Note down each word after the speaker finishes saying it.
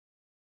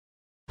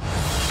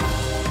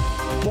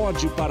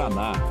Pode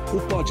Paraná, o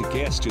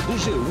podcast do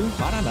G1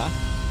 Paraná.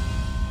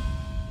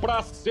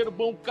 Pra ser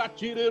bom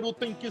catireiro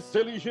tem que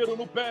ser ligeiro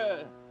no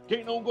pé.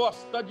 Quem não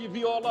gosta de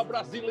viola,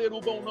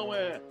 brasileiro bom não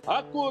é.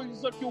 A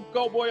coisa que o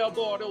cowboy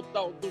adora é o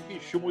tal do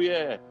bicho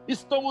mulher.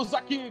 Estamos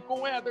aqui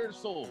com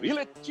Ederson e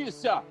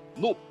Letícia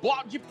no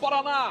Pode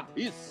Paraná.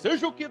 E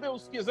seja o que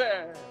Deus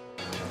quiser.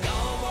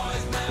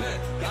 Cowboys never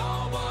give up.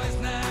 Cowboys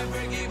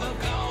never give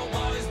up.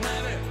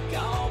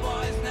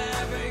 Cowboys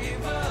never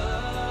give up.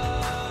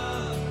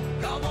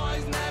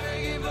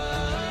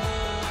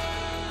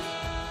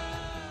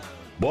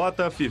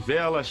 Bota,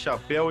 fivela,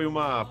 chapéu e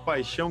uma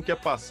paixão que é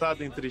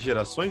passada entre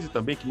gerações e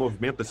também que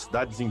movimenta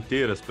cidades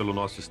inteiras pelo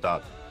nosso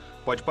estado.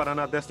 Pode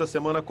Paraná desta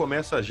semana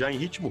começa já em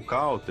ritmo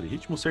country,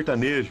 ritmo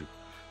sertanejo.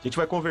 A gente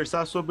vai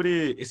conversar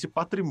sobre esse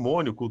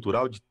patrimônio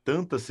cultural de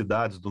tantas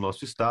cidades do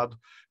nosso estado,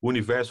 o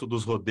universo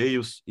dos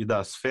rodeios e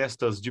das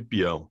festas de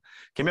peão.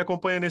 Quem me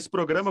acompanha nesse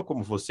programa,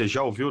 como você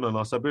já ouviu na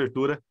nossa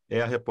abertura,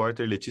 é a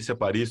repórter Letícia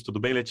Paris. Tudo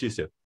bem,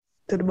 Letícia?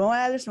 Tudo bom,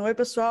 Ederson? Oi,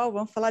 pessoal.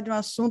 Vamos falar de um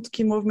assunto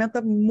que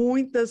movimenta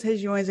muitas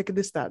regiões aqui do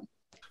estado.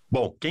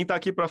 Bom, quem está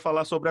aqui para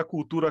falar sobre a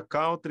cultura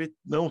country,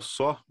 não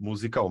só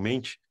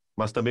musicalmente,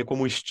 mas também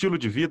como estilo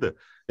de vida,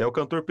 é o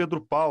cantor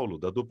Pedro Paulo,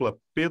 da dupla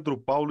Pedro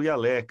Paulo e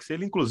Alex.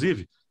 Ele,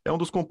 inclusive, é um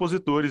dos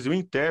compositores e o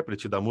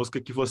intérprete da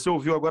música que você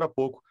ouviu agora há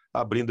pouco,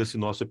 abrindo esse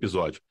nosso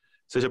episódio.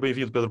 Seja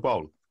bem-vindo, Pedro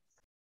Paulo.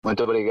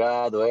 Muito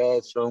obrigado,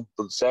 Edson.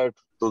 Tudo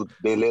certo? Tudo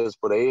beleza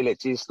por aí?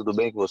 Letícia, tudo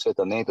bem com você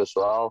também,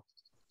 pessoal?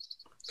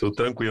 Tudo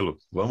tranquilo.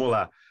 Vamos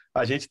lá.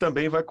 A gente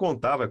também vai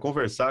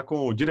conversar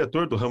com o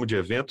diretor do ramo de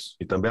eventos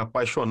e também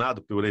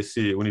apaixonado por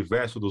esse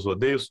universo dos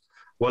rodeios,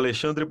 o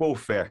Alexandre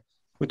Bolfer.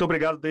 Muito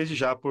obrigado desde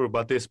já por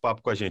bater esse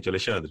papo com a gente,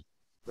 Alexandre.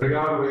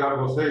 Obrigado a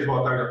vocês.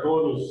 Boa tarde a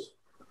todos.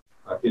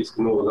 Aqueles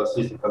que nos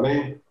assistem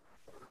também.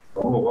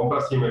 Vamos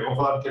para cima, vamos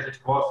falar do que a gente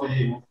gosta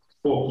e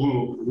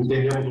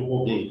entendemos um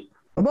pouquinho.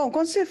 Bom,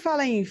 quando se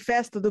fala em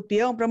festa do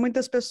peão, para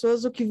muitas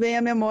pessoas o que vem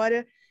à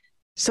memória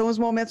são os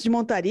momentos de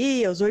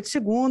montaria, os 8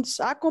 segundos,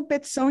 a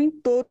competição em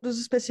todos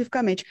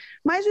especificamente.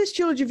 Mas o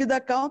estilo de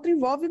vida country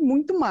envolve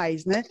muito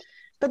mais, né?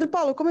 Pedro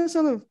Paulo,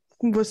 começando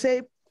com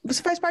você,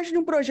 você faz parte de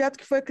um projeto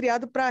que foi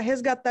criado para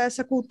resgatar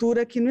essa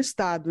cultura aqui no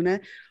estado,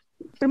 né?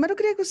 Primeiro eu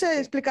queria que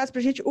você explicasse para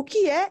a gente o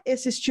que é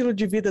esse estilo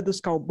de vida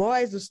dos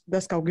cowboys,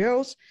 das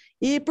cowgirls,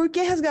 e por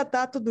que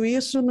resgatar tudo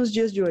isso nos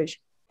dias de hoje.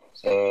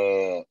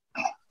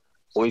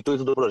 O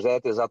intuito do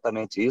projeto é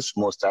exatamente isso,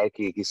 mostrar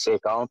que ser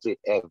country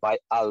vai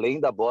além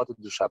da bota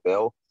do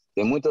chapéu,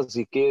 tem muitas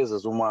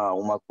riquezas,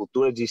 uma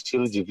cultura de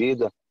estilo de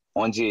vida,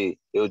 onde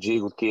eu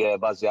digo que é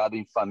baseado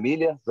em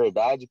família,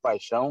 verdade,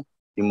 paixão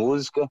e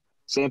música,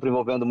 sempre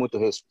envolvendo muito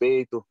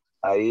respeito.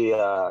 Aí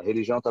a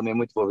religião também é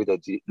muito envolvida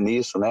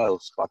nisso, né?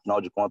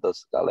 Afinal de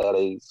contas, a galera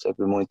aí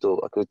sempre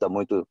acredita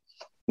muito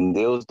em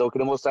Deus. Então eu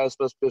queria mostrar isso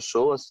para as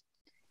pessoas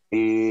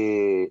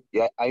e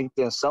a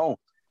intenção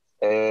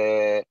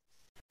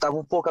estava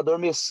um pouco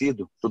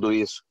adormecido tudo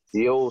isso.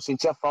 E eu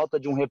sentia falta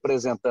de um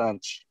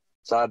representante,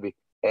 sabe?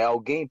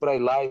 Alguém para ir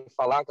lá e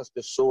falar com as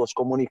pessoas,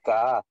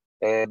 comunicar,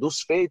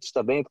 dos feitos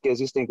também, porque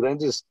existem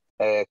grandes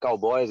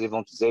cowboys, e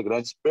vamos dizer,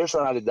 grandes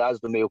personalidades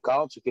do meio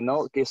country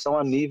que são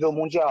a nível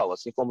mundial,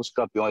 assim como os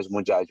campeões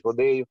mundiais de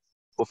rodeio,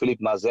 o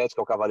Felipe Mazetti,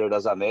 que é o Cavaleiro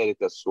das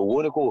Américas, o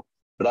único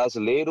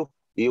brasileiro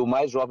e o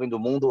mais jovem do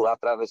mundo a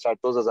atravessar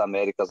todas as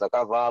Américas a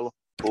cavalo,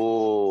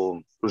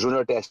 o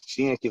Júnior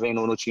Testinha, que vem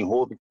no Team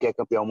Hope, que é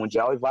campeão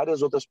mundial, e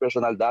várias outras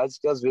personalidades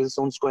que às vezes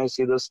são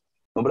desconhecidas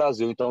no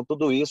Brasil. Então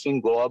tudo isso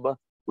engloba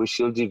o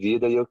estilo de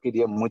vida e eu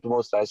queria muito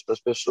mostrar isso para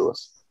as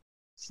pessoas.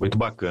 Muito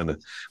bacana.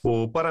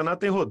 O Paraná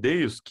tem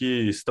rodeios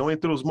que estão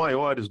entre os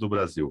maiores do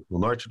Brasil. No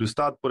norte do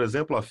estado, por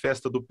exemplo, a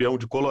Festa do Peão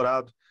de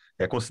Colorado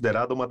é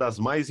considerada uma das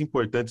mais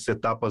importantes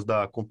etapas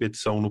da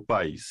competição no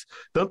país.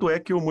 Tanto é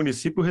que o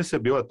município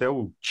recebeu até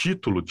o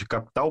título de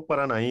capital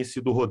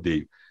paranaense do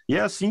rodeio. E é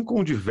assim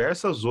com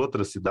diversas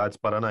outras cidades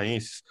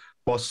paranaenses.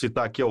 Posso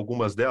citar aqui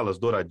algumas delas: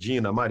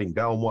 Douradina,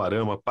 Maringá,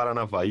 Umuarama,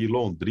 Paranavaí,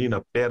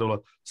 Londrina, Pérola,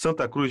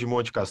 Santa Cruz de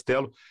Monte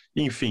Castelo,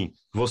 enfim,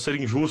 vou ser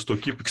injusto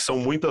aqui porque são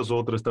muitas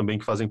outras também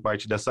que fazem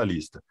parte dessa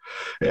lista.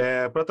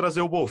 Para trazer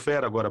o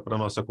Bolfer agora para a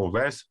nossa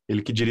conversa,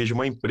 ele que dirige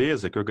uma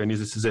empresa que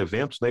organiza esses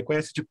eventos, né, e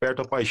conhece de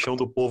perto a paixão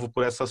do povo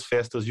por essas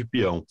festas de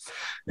peão.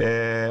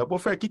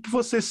 Bolfer, o que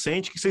você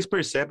sente, que vocês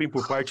percebem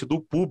por parte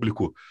do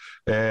público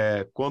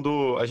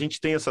quando a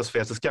gente tem essas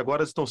festas que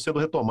agora estão sendo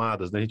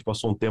retomadas, né? A gente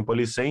passou um tempo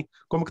ali sem,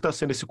 como que está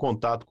sendo esse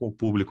contato com o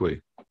público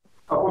aí?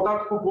 O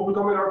contato com o público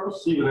é o melhor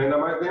possível, né? Ainda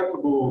mais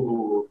dentro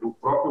do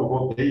próprio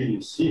rodeio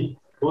em si,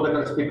 toda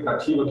aquela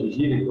expectativa que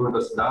gira em torno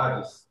das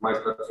cidades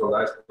mais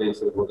tradicionais que tem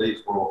seus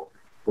rodeios como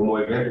o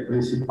evento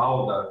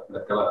principal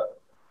daquela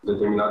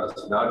determinada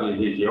cidade e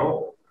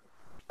região,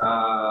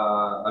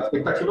 a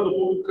expectativa do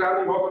público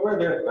criada em volta do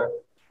evento, né?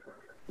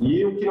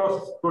 E o que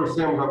nós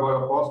torcemos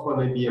agora,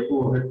 pós-pandemia, com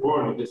o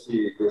retorno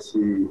desse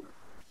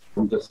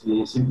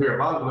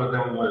intervalo que nós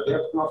demos no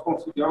evento, que nós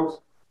conseguimos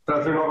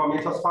trazer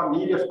novamente as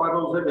famílias para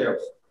os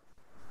eventos.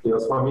 E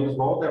as famílias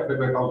voltem a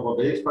frequentar os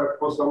rodeios para que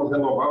possamos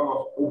renovar o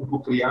nosso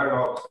público,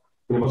 criar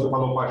como você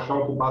falou,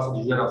 paixão que passa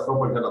de geração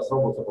para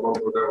geração, você falou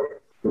no programa,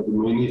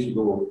 no início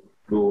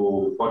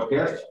do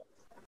podcast.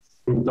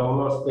 Então,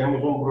 nós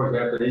temos um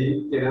projeto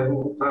aí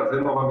querendo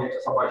trazer novamente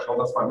essa paixão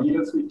das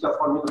famílias e que as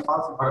famílias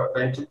passem para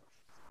frente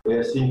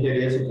esse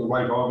interesse dos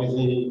mais jovens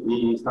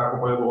em estar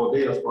acompanhando o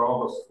rodeio, as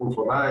provas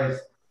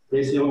funcionais,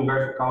 esse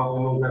universo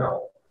country no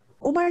geral.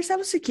 O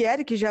Marcelo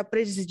Siquieri, que já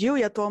presidiu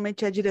e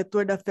atualmente é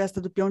diretor da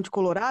Festa do Peão de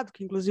Colorado,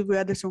 que inclusive o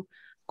Ederson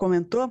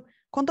comentou,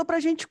 contou pra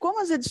gente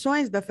como as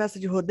edições da Festa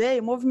de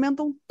Rodeio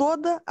movimentam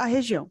toda a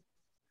região.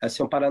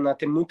 Assim, o Paraná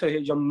tem muita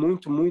região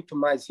muito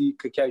mais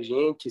rica que a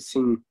gente,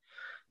 assim,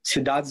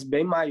 cidades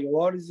bem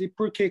maiores. E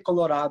por que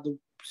Colorado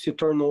se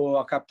tornou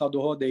a capital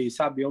do rodeio,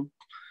 sabe? Eu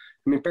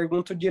me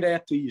pergunto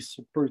direto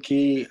isso,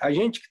 porque a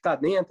gente que está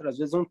dentro, às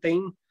vezes, não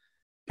tem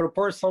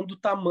proporção do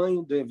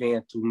tamanho do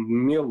evento.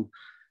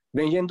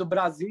 Vem gente do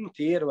Brasil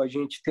inteiro, a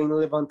gente tem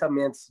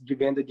levantamentos de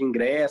venda de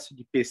ingresso,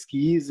 de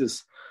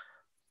pesquisas,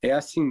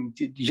 assim,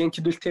 de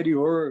gente do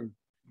exterior.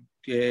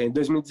 Em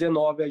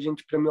 2019, a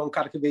gente premiou um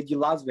cara que veio de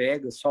Las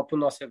Vegas só para o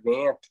nosso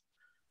evento.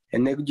 É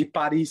nego de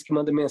Paris que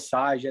manda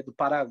mensagem, é do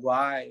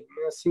Paraguai.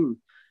 Assim,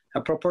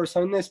 a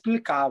proporção é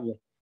inexplicável.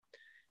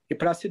 E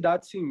para a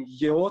cidade, assim,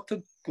 de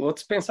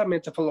outros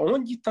pensamentos. Você falou,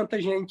 onde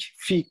tanta gente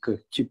fica?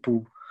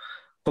 Tipo,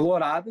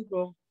 Colorado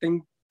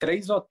tem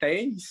 3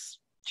 hotéis,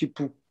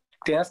 tipo,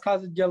 tem as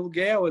casas de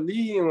aluguel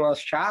ali, umas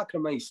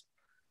chácaras, mas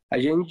a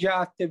gente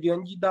já teve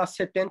ano de dar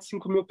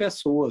 75 mil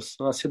pessoas,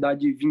 uma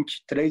cidade de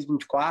 23,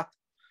 24.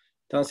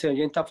 Então, assim, a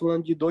gente está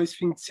falando de 2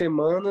 fins de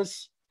semana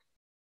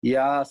e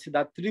a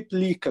cidade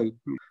triplica. O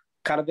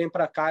cara vem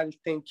para cá, ele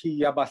tem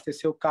que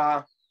abastecer o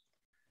carro,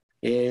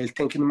 ele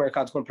tem que ir no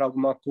mercado comprar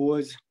alguma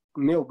coisa.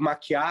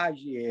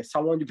 Maquiagem,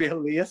 salão de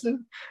beleza,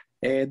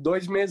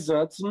 2 meses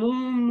antes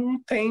não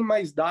tem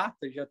mais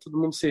data, já todo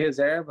mundo se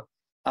reserva.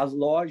 As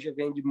lojas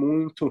vendem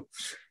muito.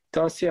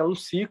 Então, assim, é um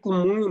ciclo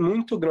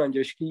muito grande.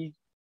 Acho que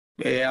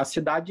a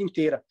cidade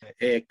inteira.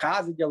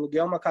 Casa de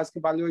aluguel, uma casa que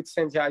vale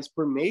R$800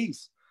 por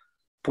mês,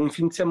 para um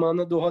fim de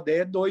semana do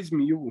rodeio é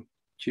 2.000.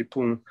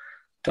 Tipo,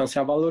 então, assim,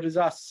 a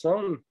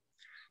valorização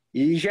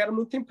e gera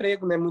muito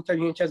emprego, né? Muita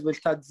gente, às vezes,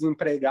 está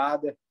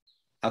desempregada,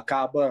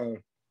 acaba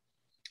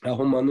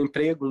arrumando um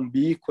emprego, um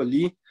bico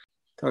ali.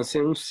 Então, assim,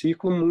 é um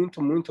ciclo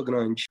muito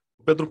grande.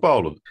 Pedro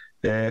Paulo,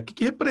 o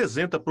que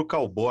representa para o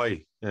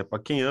cowboy, para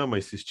quem ama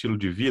esse estilo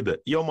de vida,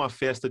 ir a uma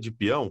festa de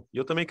peão? E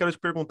eu também quero te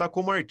perguntar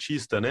como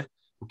artista, né?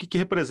 O que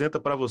representa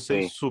para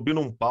você subir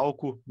num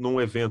palco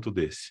num evento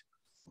desse?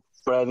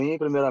 Para mim,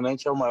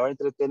 primeiramente, é o maior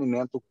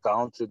entretenimento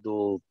country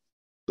do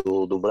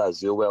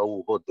Brasil, é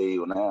o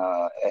rodeio, né?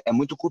 É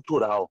muito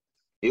cultural.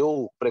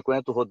 Eu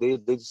frequento o rodeio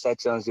desde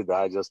 7 anos de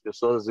idade. As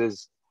pessoas, às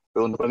vezes,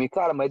 perguntam para mim,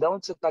 cara, mas de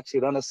onde você está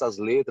tirando essas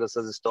letras,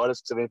 essas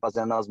histórias que você vem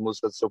fazendo nas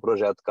músicas do seu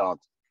projeto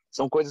country?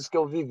 São coisas que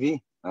eu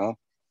vivi, né?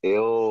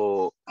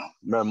 Meu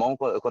irmão,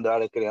 quando eu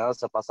era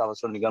criança, passava,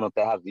 se não me engano,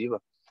 Terra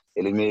Viva.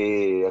 Ele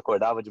me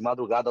acordava de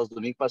madrugada aos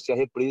domingos para assistir a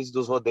reprise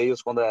dos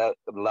rodeios quando era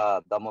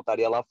lá, da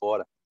montaria lá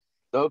fora.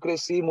 Então eu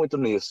cresci muito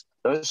nisso.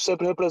 Então isso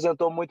sempre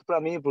representou muito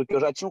para mim, porque eu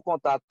já tinha um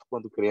contato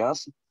quando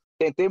criança.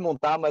 Tentei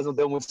montar, mas não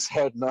deu muito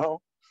certo,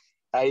 não.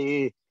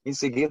 Aí, em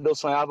seguida, eu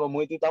sonhava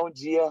muito em estar um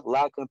dia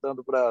lá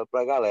cantando para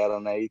a galera,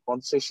 né? E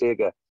quando você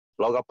chega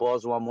logo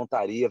após uma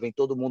montaria, vem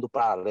todo mundo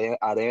para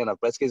a arena,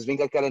 parece que eles vêm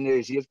com aquela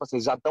energia, tipo assim,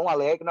 já estão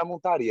alegres na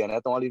montaria, né?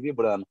 Estão ali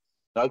vibrando.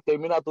 Na hora que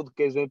termina tudo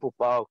que eles vêm pro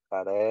palco,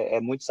 cara,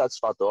 é muito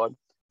satisfatório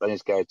pra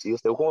gente que é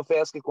artista. Eu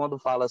confesso que quando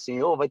fala assim,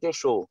 vai ter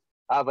show,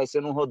 vai ser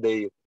num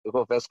rodeio, eu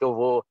confesso que eu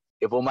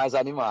vou mais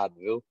animado,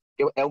 viu?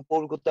 É um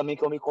público também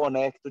que eu me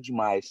conecto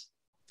demais.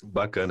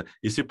 Bacana.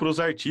 E se para os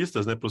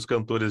artistas, né, para os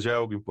cantores já é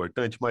algo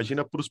importante,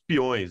 imagina para os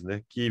peões,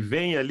 né, que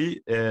vem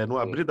ali no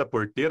abrir da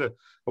porteira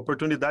a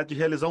oportunidade de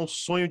realizar um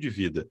sonho de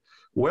vida.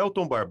 O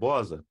Elton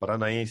Barbosa,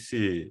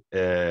 paranaense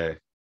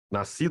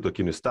nascido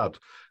aqui no estado,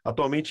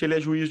 atualmente ele é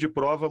juiz de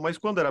prova, mas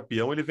quando era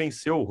peão ele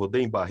venceu o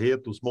rodeio em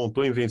Barretos,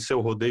 montou e venceu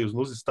rodeios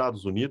nos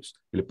Estados Unidos,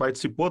 ele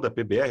participou da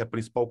PBR, a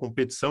principal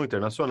competição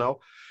internacional,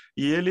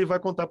 e ele vai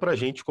contar para a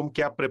gente como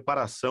que é a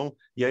preparação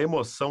e a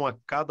emoção a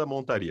cada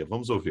montaria.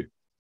 Vamos ouvir.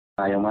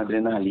 É uma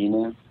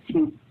adrenalina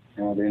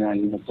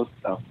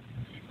total.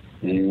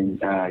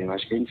 Eu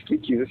acho que é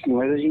indescritível, assim,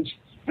 mas a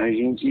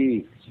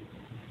gente,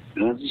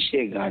 antes de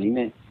chegar ali,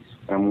 né,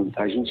 para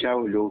montar, a gente já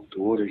olhou o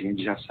touro, a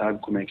gente já sabe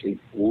como é que ele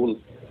pula,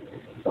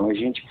 então a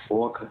gente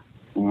foca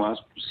o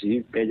máximo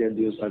possível, pede a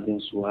Deus para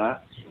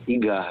abençoar e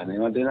garra, né,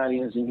 uma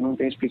adrenalina assim que não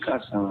tem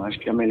explicação. Eu acho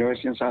que é a melhor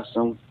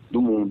sensação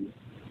do mundo.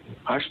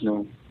 Acho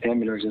não, é a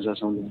melhor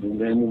sensação do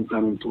mundo, é montar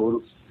um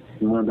touro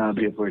e mandar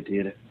abrir a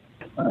porteira.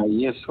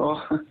 Aí é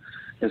só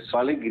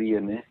alegria,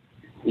 né?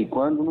 E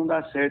quando não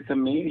dá certo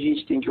também, a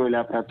gente tem que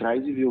olhar para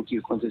trás e ver o que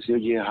aconteceu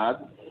de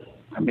errado,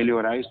 para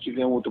melhorar, e se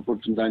tiver uma outra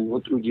oportunidade no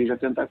outro dia, já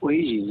tentar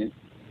corrigir, né?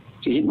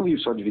 Porque a gente não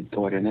vive só de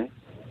vitória, né?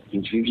 A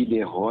gente vive de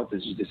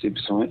derrotas, de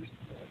decepções,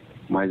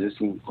 mas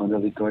assim, quando a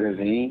vitória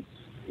vem,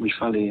 como eu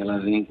falei, ela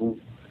vem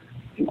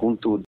com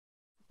tudo.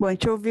 Bom, a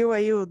gente ouviu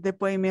aí o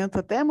depoimento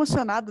até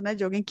emocionado, né,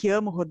 de alguém que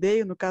ama o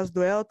rodeio, no caso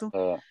do Elton.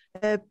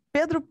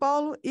 Pedro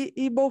Paulo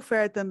e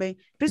Bolfer também.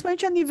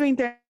 Principalmente a nível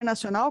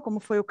internacional, como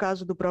foi o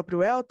caso do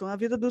próprio Elton, a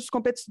vida dos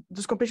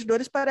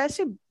competidores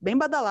parece bem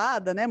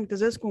badalada, né? Muitas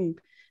vezes com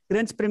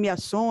grandes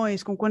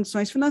premiações, com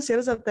condições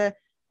financeiras até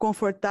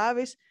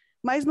confortáveis,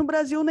 mas no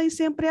Brasil nem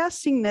sempre é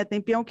assim, né? Tem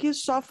peão que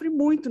sofre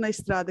muito na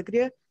estrada.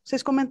 Queria que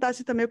vocês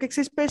comentassem também o que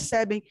vocês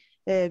percebem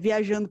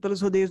viajando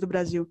pelos rodeios do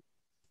Brasil.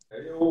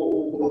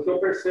 O que eu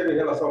percebo em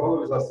relação à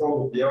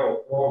valorização do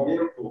peão, o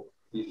aumento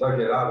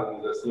exagerado,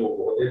 vamos dizer assim, o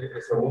rodeio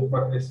cresceu muito,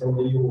 mas cresceu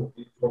meio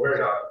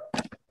desgovernado.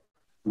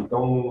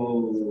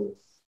 Então,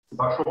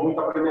 baixou muito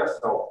a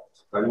premiação,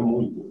 caiu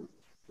muito.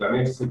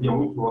 Antigamente se via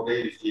muito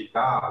rodeios de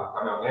carro,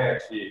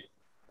 caminhonete,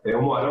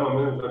 o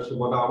Moarama mesmo já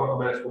chegou a dar uma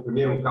caminhonete no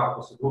primeiro, um carro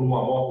no segundo,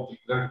 uma moto de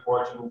grande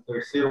porte no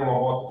terceiro, uma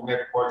moto de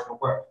médio porte no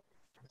quarto.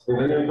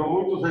 Entendeu? Então,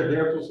 muitos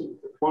eventos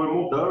foram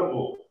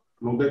mudando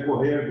no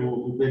decorrer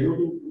do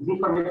período,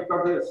 justamente por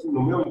causa, assim,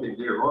 no meu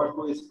entender,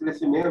 lógico, esse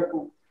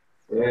crescimento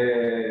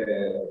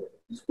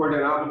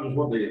descoordenado dos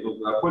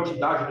rodeios, a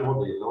quantidade de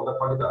rodeios, não da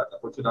qualidade, a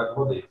quantidade de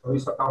rodeios. Então,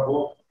 isso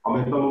acabou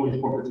aumentando o número de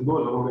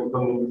competidores,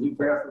 aumentando o número de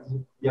festas,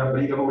 e a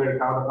briga no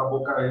mercado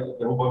acabou caindo,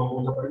 derrubando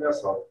muito a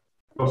premiação.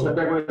 Então, você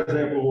pega um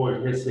exemplo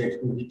hoje recente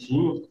com o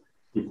Vitinho,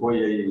 que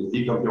foi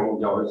bicampeão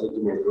mundial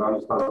recentemente lá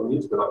nos Estados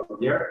Unidos, pela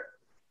Figueira.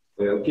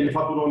 O que ele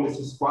faturou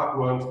nesses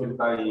 4 anos que ele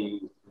está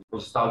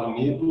nos Estados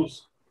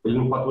Unidos, ele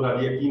não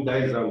faturaria aqui em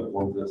 10 anos,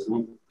 vamos dizer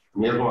assim.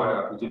 Mesmo,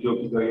 acredito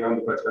eu, que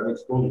ganhando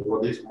praticamente todos os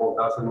rodeios que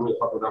montasse, ele não ia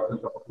faturar, porque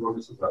ele já faturou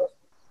nesses anos.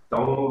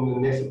 Então,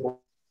 nesse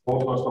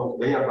ponto, nós estamos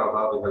bem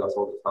atrasados em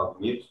relação aos Estados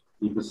Unidos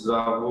e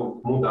precisamos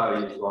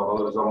mudar isso, uma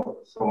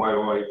valorização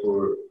maior aí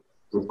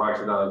por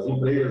parte das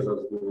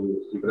empresas,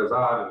 dos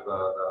empresários,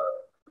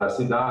 das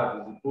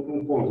cidades, e tudo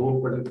um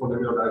conjunto para a gente poder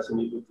melhorar esse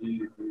nível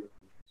de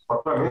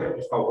faturamento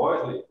dos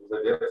cowboys, dos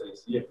eventos em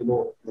si, aqui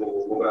no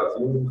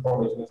Brasil,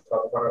 principalmente no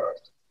estado do Paraná.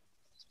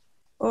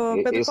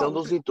 Esse é um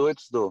dos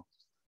intuitos do...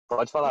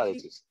 Pode falar,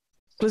 Letícia.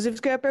 Inclusive,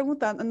 isso que eu ia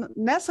perguntar.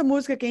 Nessa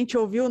música que a gente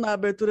ouviu na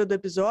abertura do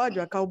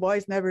episódio, a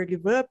Cowboys Never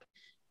Give Up,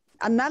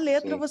 na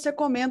letra você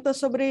comenta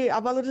sobre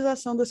a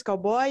valorização desse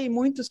cowboy e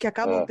muitos que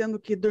acabam tendo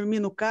que dormir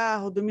no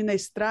carro, dormir na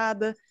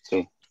estrada.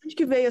 Sim. Onde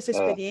que veio essa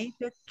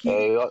experiência?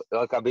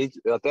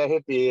 Eu até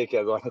arrepiei aqui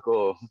agora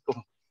com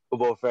o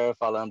Bolfer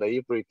falando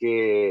aí,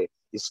 porque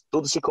isso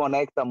tudo se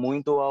conecta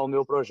muito ao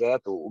meu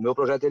projeto. O meu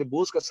projeto, ele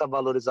busca essa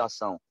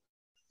valorização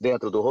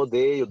dentro do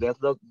rodeio,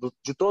 dentro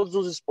de todos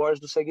os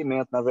esportes do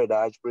segmento, na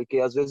verdade, porque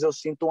às vezes eu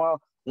sinto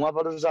uma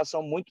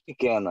valorização muito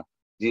pequena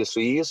disso,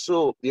 e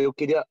isso eu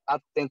queria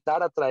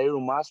tentar atrair o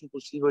máximo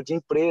possível de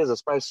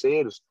empresas,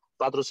 parceiros,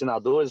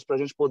 patrocinadores, para a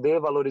gente poder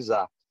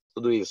valorizar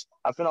tudo isso.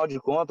 Afinal de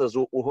contas,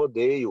 o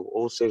rodeio,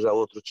 ou seja,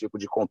 outro tipo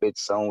de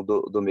competição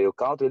do meio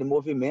country, ele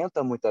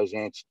movimenta muita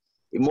gente,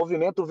 e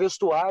movimenta o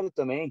vestuário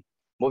também,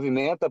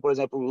 movimenta, por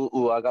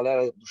exemplo, a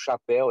galera do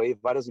chapéu, aí,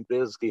 várias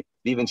empresas que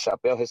vivem de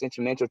chapéu.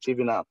 Recentemente eu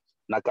tive na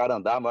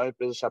Carandá, a maior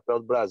empresa de chapéu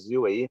do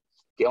Brasil, aí,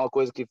 que é uma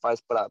coisa que faz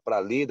para a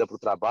lida, para o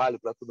trabalho,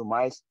 para tudo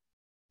mais.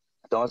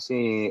 Então,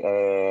 assim,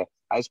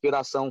 a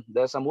inspiração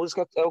dessa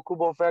música é o que o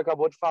Bonfer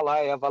acabou de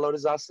falar, é a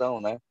valorização,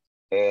 né,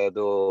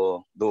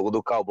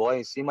 do cowboy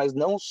em si, mas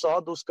não só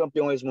dos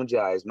campeões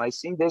mundiais, mas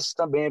sim desses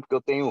também, porque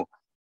eu tenho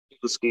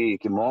amigos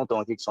que montam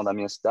aqui, que são da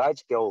minha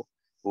cidade, que é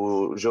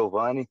o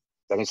Giovanni,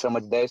 que a gente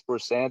chama de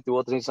 10%, e o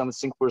outro a gente chama de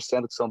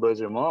 5%, que são 2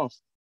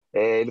 irmãos.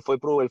 Ele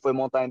foi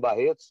montar em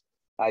Barretos,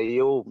 aí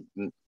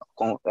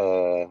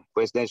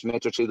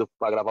coincidentemente, eu tinha ido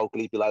para gravar o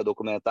clipe lá, o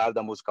documentário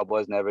da música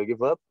Boys Never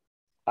Give Up.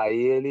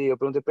 Aí eu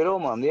perguntei para ele,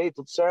 mano, e aí,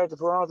 tudo certo? Ele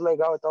falou,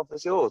 legal e tal. Eu falei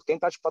assim, quem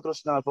tá te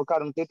patrocinando? Ele falou,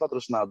 cara, não tem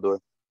patrocinador.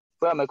 Eu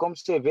falei, mas como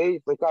você veio?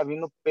 Eu falei, cara, vim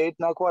no peito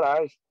e na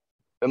coragem.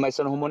 Eu falei, mas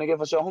você não arrumou ninguém? Eu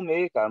falei assim, eu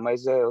arrumei, cara,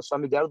 mas eu só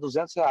me deram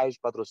R$200 de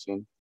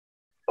patrocínio.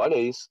 Olha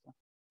isso.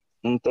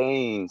 Não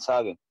tem,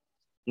 sabe?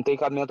 Não tem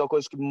cabimento a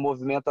coisa que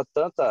movimenta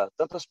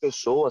tantas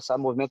pessoas,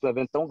 sabe? Movimenta um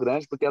evento tão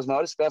grande, porque as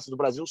maiores festas do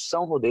Brasil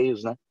são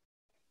rodeios, né?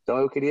 Então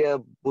eu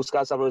queria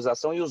buscar essa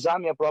valorização e usar a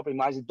minha própria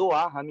imagem,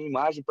 doar a minha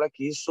imagem para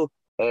que isso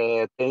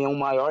tenha um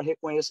maior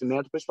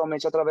reconhecimento,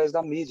 principalmente através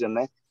da mídia,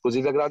 né?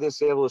 Inclusive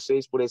agradecer a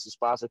vocês por esse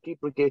espaço aqui,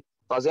 porque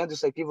fazendo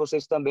isso aqui,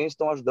 vocês também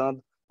estão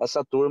ajudando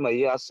essa turma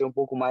aí a ser um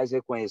pouco mais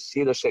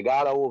reconhecida,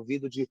 chegar ao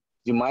ouvido de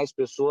mais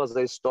pessoas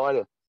da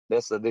história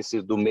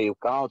do meio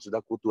country,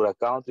 da cultura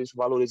country. Isso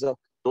valoriza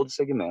todo o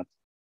segmento.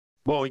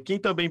 Bom, e quem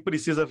também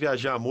precisa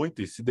viajar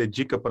muito e se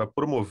dedica para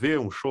promover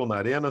um show na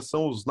arena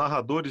são os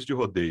narradores de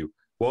rodeio.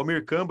 O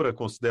Almir Cambra,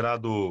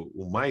 considerado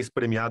o mais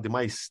premiado e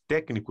mais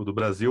técnico do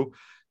Brasil,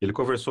 ele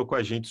conversou com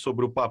a gente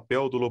sobre o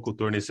papel do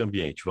locutor nesse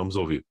ambiente. Vamos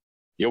ouvir.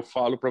 Eu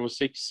falo para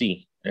você que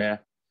sim.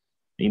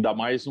 Ainda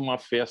mais uma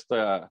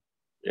festa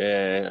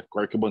com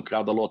a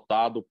arquibancada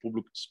lotada, o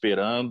público te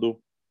esperando.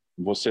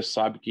 Você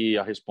sabe que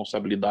a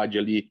responsabilidade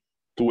ali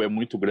é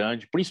muito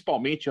grande,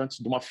 principalmente antes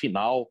de uma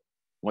final,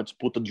 uma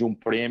disputa de um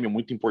prêmio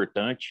muito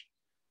importante.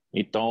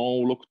 Então,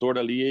 o locutor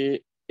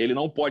ali, ele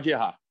não pode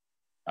errar.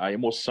 A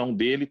emoção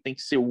dele tem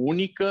que ser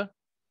única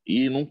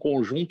e num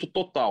conjunto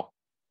total.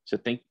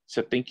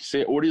 Você tem que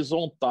ser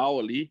horizontal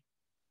ali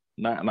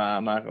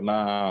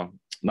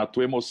na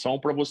tua emoção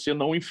para você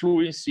não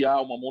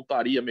influenciar uma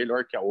montaria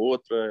melhor que a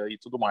outra e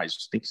tudo mais.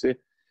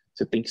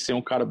 Você tem que ser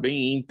um cara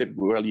bem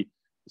íntegro ali.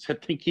 Você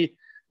tem que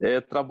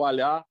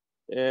trabalhar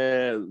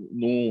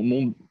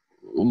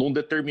num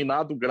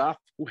determinado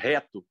gráfico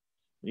reto,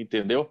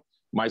 entendeu?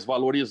 Mas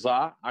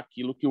valorizar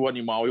aquilo que o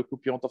animal e o que o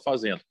peão está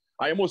fazendo.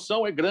 A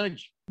emoção é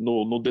grande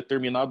no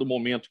determinado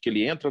momento que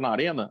ele entra na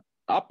arena.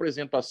 A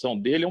apresentação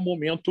dele é um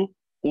momento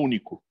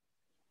único.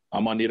 A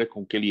maneira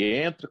com que ele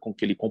entra, com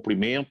que ele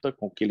cumprimenta,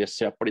 com que ele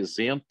se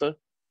apresenta,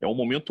 é um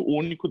momento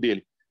único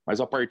dele. Mas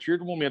a partir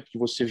do momento que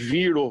você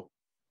virou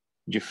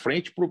de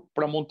frente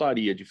para a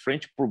montaria, de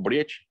frente para o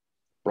brete,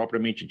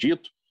 propriamente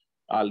dito,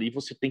 ali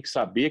você tem que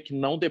saber que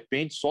não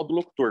depende só do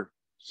locutor.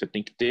 Você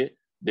tem que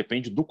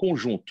depende do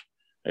conjunto.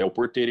 É o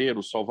porteiro,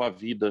 o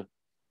salva-vida,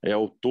 é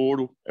o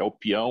touro, é o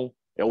peão,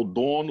 é o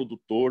dono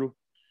do touro.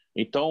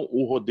 Então,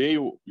 o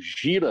rodeio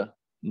gira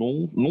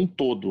num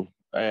todo.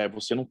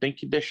 Você não tem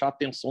que deixar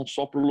atenção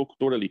só para o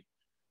locutor ali.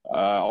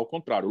 Ao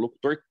contrário, o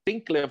locutor tem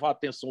que levar a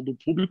atenção do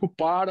público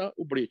para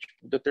o brete,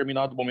 em um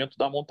determinado momento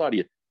da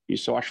montaria.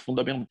 Isso eu acho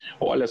fundamental.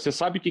 Olha, você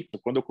sabe que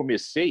quando eu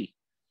comecei,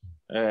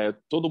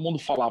 todo mundo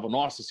falava,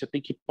 nossa, você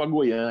tem que ir para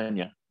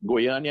Goiânia.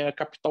 Goiânia é a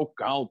capital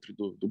country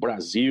do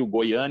Brasil,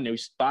 Goiânia é o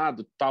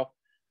estado e tal.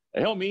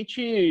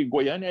 Realmente,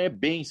 Goiânia é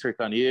bem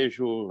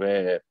sertanejo,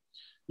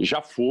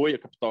 já foi a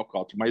capital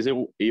country, mas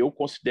eu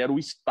considero o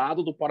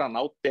estado do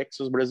Paraná o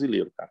Texas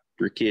brasileiro, cara,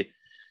 porque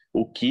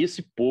o que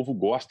esse povo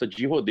gosta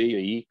de rodeio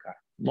aí, cara,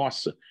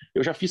 nossa,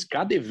 eu já fiz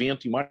cada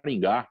evento em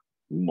Maringá,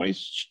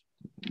 mas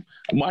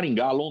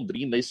Maringá,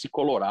 Londrina, esse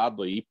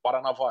Colorado aí,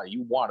 Paranavaí,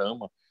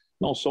 Umuarama,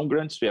 não, são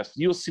grandes festas.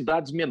 E as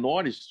cidades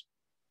menores,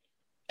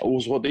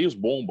 os rodeios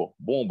bombam.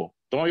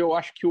 Então eu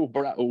acho que o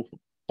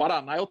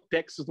Paraná é o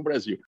Texas do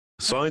Brasil.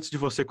 Só antes de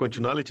você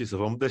continuar, Letícia,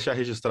 vamos deixar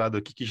registrado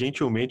aqui que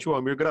gentilmente o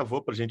Almir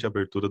gravou para a gente a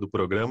abertura do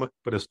programa,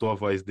 prestou a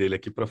voz dele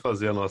aqui para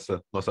fazer a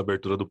nossa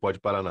abertura do Pod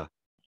Paraná.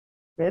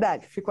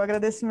 Verdade, ficou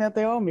agradecimento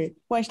aí ao Almir.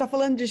 Bom, a gente está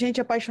falando de gente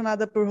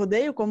apaixonada por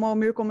rodeio, como o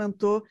Almir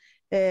comentou,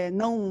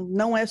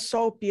 não é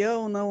só o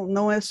peão,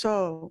 não é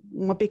só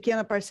uma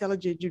pequena parcela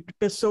de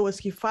pessoas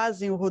que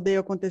fazem o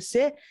rodeio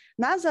acontecer.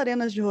 Nas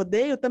arenas de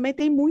rodeio também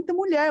tem muita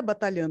mulher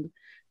batalhando.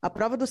 A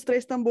prova dos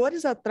 3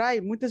 tambores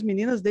atrai muitas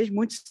meninas desde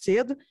muito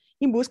cedo,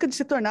 em busca de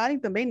se tornarem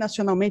também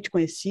nacionalmente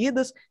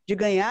conhecidas, de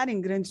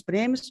ganharem grandes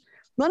prêmios.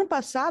 No ano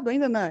passado,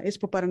 ainda na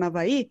Expo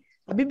Paranavaí,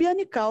 a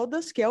Bibiane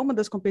Caldas, que é uma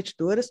das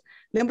competidoras,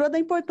 lembrou da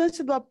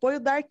importância do apoio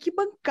da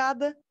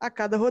arquibancada a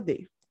cada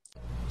rodeio.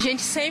 A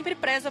gente sempre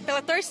preza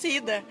pela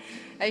torcida.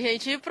 A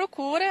gente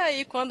procura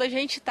e quando a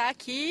gente está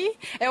aqui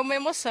é uma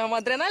emoção, uma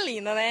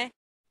adrenalina, né?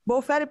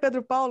 Bolfer e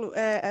Pedro Paulo,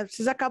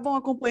 vocês acabam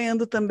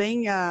acompanhando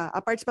também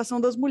a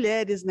participação das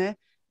mulheres, né?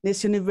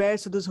 Nesse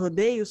universo dos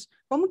rodeios.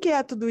 Como que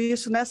é tudo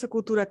isso nessa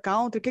cultura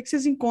country? O que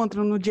vocês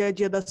encontram no dia a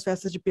dia das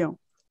festas de peão?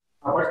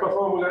 A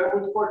participação da mulher é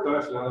muito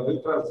importante, né? Ela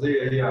vem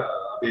trazer aí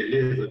a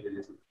beleza,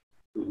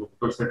 o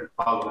locutor sempre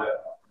fala, né?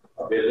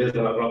 A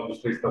beleza na prova dos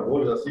 3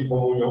 tambores, assim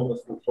como em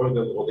outras funções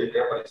dentro do rodeio,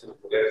 tem aparecido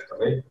mulheres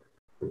também,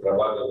 o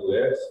trabalho das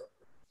mulheres.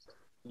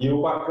 E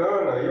o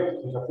bacana,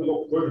 eu já fui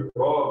locutor de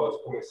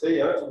provas, comecei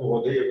antes do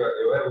rodeio,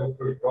 eu era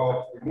locutor de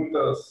provas, tem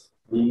muitas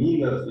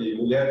meninas e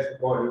mulheres que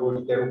correm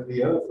hoje que eram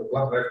crianças,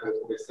 lá atrás quando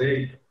eu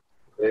comecei,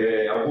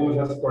 algumas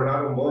já se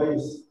tornaram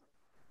mães,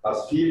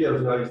 as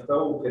filhas já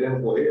estão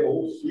querendo correr,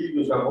 ou os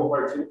filhos já vão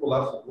partindo para o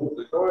laço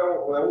duplo. Então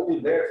é um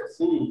universo,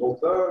 assim,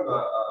 voltando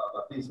a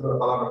atenção da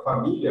palavra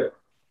família,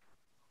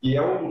 e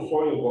é um dos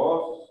sonhos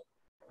nossos,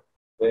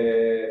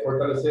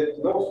 fortalecer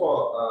não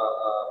só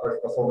a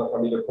participação da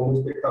família como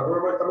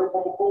espectador, mas também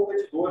como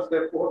competidores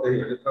dentro do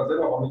rodeio. Ele trazer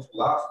novamente o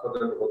laço para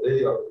dentro do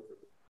rodeio,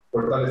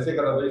 fortalecer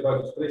cada vez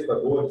mais os 3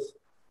 tambores.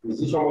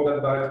 Existe uma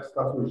modalidade que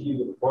está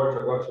surgindo no esporte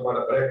agora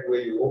chamada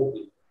Breakaway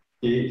Open,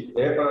 que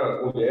é para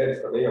as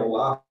mulheres também, é um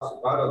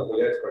laço para as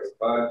mulheres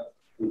participarem.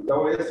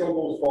 Então, esse é um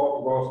dos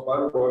focos nossos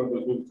para o ano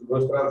de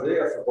 2022, trazer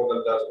essa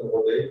modalidade para o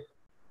rodeio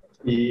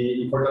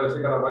e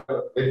fortalecer cada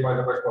vez mais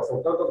a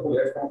participação tanto das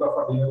mulheres como da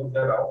família no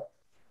geral.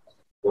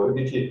 Vou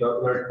repetir,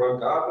 tanto na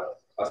arquibancada,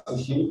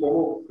 assistindo,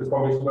 como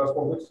principalmente nas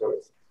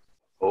competições.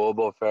 Ô,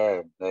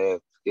 Bofer,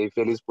 fiquei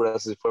feliz por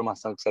essa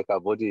informação que você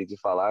acabou de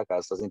falar, cara.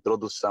 Essa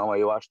introdução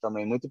aí eu acho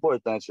também muito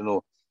importante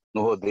no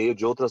rodeio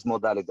de outras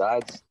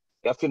modalidades.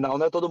 E afinal,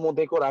 não é todo mundo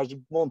tem coragem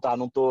de montar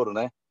num touro,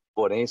 né?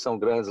 Porém, são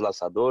grandes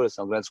laçadores,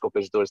 são grandes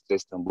competidores de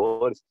 3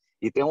 tambores.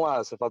 E tem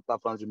você está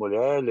falando de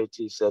mulher,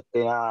 Letícia,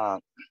 tem a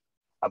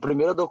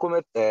primeira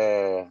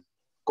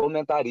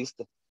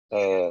comentarista,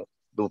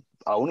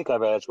 a única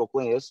verdade que eu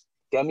conheço,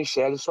 que é a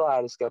Michele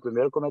Soares, que é a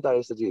primeira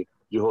comentarista de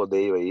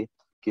rodeio aí,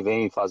 que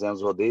vem fazendo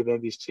os rodeios, vem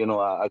vestindo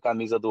a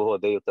camisa do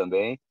rodeio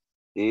também.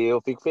 E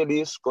eu fico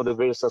feliz quando eu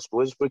vejo essas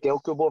coisas, porque é o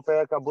que o Bofer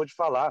acabou de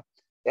falar,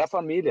 é a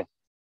família.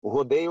 O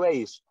rodeio é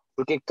isso.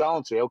 Porque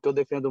country é o que eu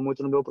defendo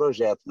muito no meu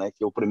projeto, né?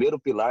 Que o primeiro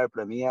pilar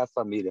para mim é a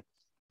família.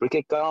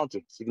 Porque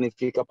country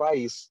significa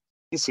país,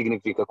 e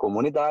significa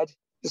comunidade,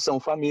 e são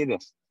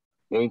famílias.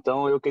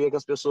 Então eu queria que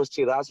as pessoas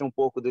tirassem um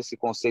pouco desse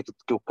conceito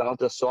que o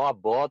country é só a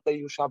bota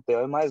e o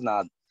chapéu e mais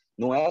nada.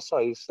 não é só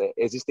isso.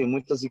 Existem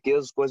muitas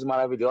riquezas, coisas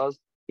maravilhosas,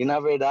 e, na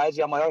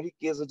verdade, a maior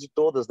riqueza de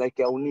todas, né,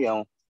 que é a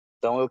união.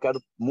 Então, eu quero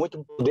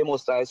muito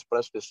demonstrar isso para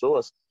as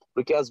pessoas,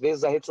 porque, às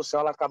vezes, a rede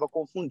social ela acaba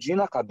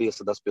confundindo a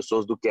cabeça das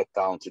pessoas do que é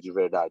country de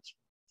verdade.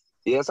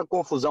 E essa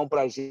confusão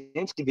para a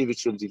gente que vive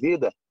estilo de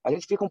vida, a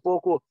gente fica um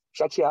pouco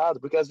chateado,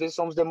 porque, às vezes,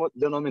 somos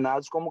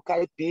denominados como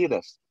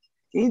caipiras.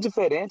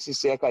 Indiferente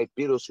se é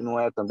caipira ou se não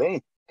é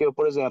também, porque eu,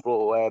 por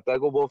exemplo,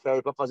 pego o Bull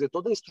Ferry para fazer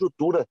toda a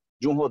estrutura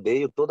de um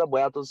rodeio, toda a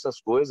boiada, todas essas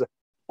coisas,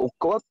 o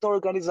quanto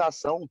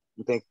organização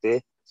não tem que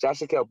ter. Você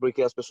acha que é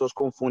porque as pessoas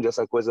confundem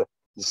essa coisa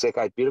de ser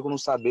caipira com não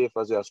saber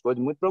fazer as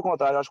coisas? Muito pelo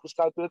contrário, eu acho que os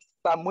caipiras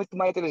estão muito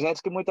mais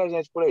inteligentes que muita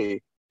gente por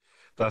aí.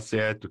 Tá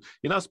certo.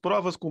 E nas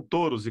provas com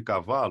touros e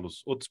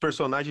cavalos, outros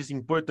personagens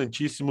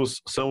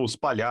importantíssimos são os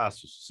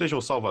palhaços,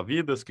 sejam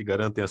salva-vidas, que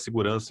garantem a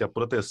segurança e a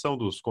proteção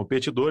dos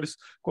competidores,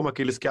 como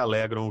aqueles que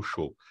alegram o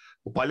show.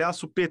 O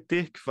palhaço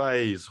PT, que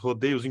faz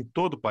rodeios em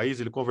todo o país,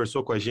 ele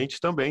conversou com a gente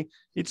também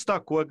e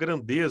destacou a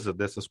grandeza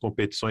dessas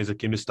competições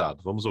aqui no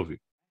estado. Vamos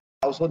ouvir.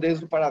 Os rodeios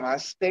do Paraná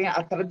têm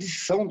a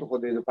tradição do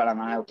rodeio do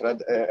Paraná.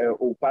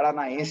 O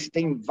paranaense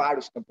tem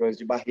vários campeões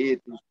de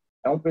Barretos.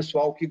 É um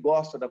pessoal que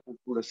gosta da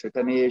cultura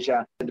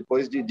sertaneja.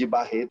 Depois de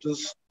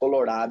Barretos,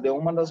 Colorado é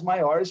uma das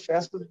maiores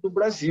festas do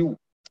Brasil.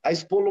 A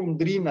Expo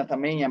Londrina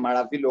também é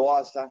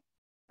maravilhosa.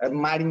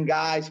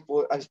 Maringá,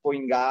 a Expo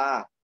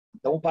Ingá.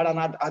 Então, o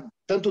Paraná,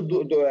 tanto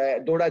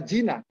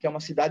Douradina, que é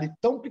uma cidade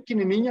tão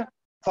pequenininha,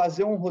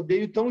 fazer um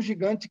rodeio tão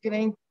gigante que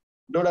nem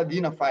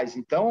Douradina faz.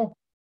 Então,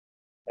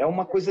 é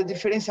uma coisa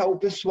diferencial. O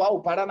pessoal,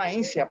 o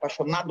paranaense é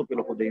apaixonado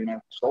pelo rodeio, né?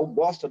 O pessoal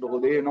gosta do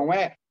rodeio, não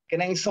é que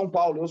nem em São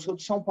Paulo. Eu sou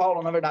de São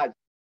Paulo, na verdade.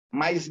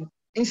 Mas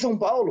em São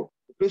Paulo,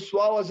 o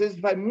pessoal às vezes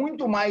vai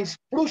muito mais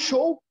pro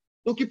show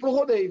do que pro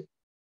rodeio.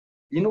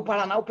 E no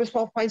Paraná, o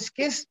pessoal faz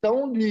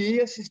questão de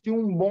ir assistir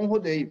um bom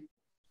rodeio.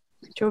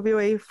 A gente ouviu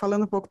aí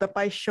falando um pouco da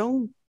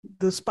paixão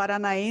dos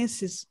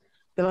paranaenses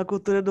pela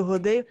cultura do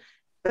rodeio.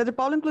 Pedro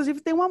Paulo, inclusive,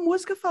 tem uma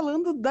música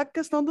falando da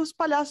questão dos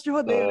palhaços de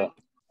rodeio, né?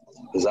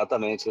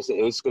 Exatamente,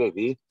 eu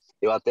escrevi,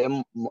 eu até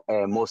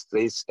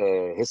mostrei,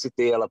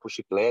 recitei ela para o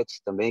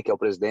Chiclete também, que é o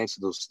presidente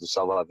do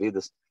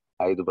Salva-Vidas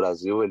aí do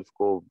Brasil. Ele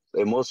ficou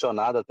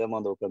emocionado, até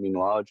mandou para mim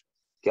no áudio,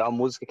 que é uma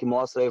música que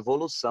mostra a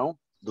evolução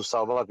do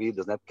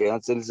Salva-Vidas, né? Porque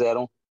antes eles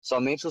eram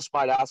somente os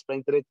palhaços para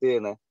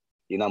entreter, né?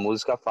 E na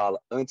música fala,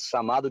 antes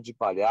chamado de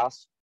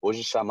palhaço,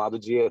 hoje chamado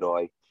de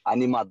herói,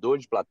 animador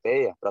de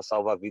plateia para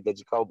salvar a vida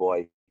de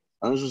cowboy.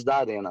 Anjos da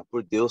arena,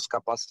 por Deus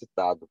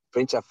capacitado,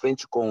 frente a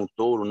frente com um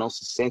touro, não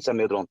se sente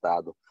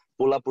amedrontado.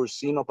 Pula por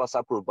cima,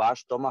 passar por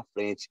baixo, toma a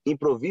frente.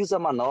 Improvisa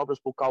manobras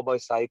pro cowboy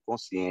sair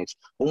consciente.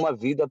 Uma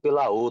vida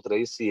pela outra,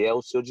 esse é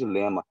o seu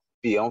dilema.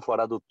 Peão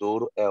fora do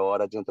touro, é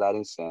hora de entrar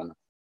em cena.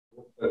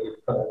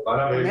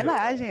 Parabéns.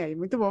 Homenagem aí,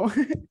 muito bom.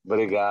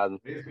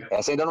 Obrigado.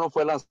 Essa ainda não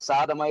foi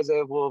lançada, mas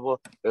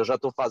eu já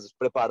estou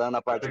preparando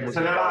a parte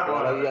musical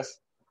agora.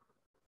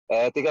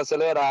 Tem que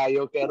acelerar. E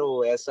eu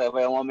quero. Essa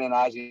é uma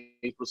homenagem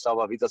para o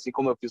Salva-Vidas, assim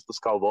como eu fiz para os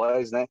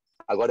Cowboys, né?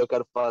 Agora eu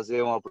quero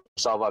fazer uma para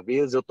o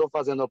Salva-Vidas. Eu estou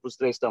fazendo uma para os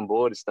Três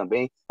Tambores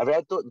também. Na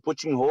verdade, para o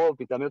Tim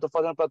Hope também. Eu estou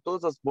fazendo para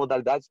todas as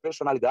modalidades,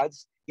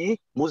 personalidades e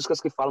músicas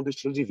que falam do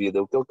estilo de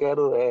vida. O que eu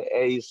quero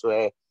é isso: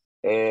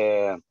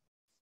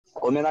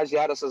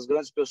 homenagear essas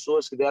grandes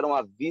pessoas que deram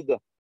a vida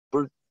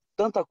por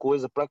tanta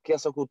coisa para que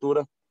essa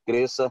cultura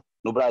cresça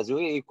no Brasil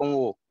e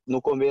como no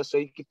começo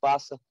aí que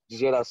passa de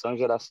geração em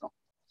geração.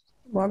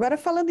 Bom, agora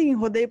falando em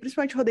rodeio,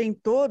 principalmente rodeio em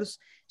touros,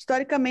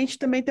 historicamente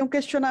também tem um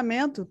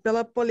questionamento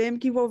pela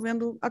polêmica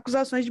envolvendo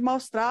acusações de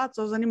maus tratos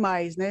aos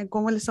animais, né?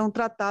 Como eles são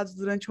tratados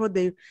durante o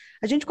rodeio.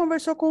 A gente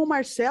conversou com o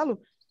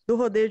Marcelo, do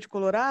Rodeio de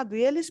Colorado,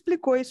 e ele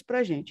explicou isso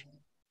pra gente.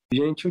 A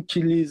gente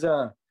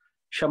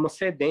chama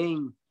sedem,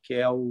 que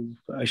é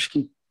acho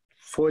que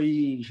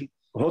foi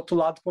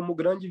rotulado como o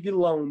grande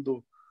vilão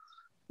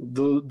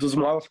dos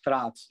maus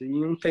tratos. E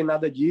não tem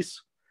nada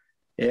disso.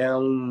 É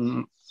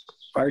um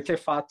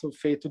artefato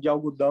feito de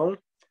algodão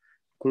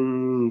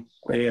com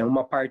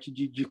uma parte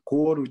de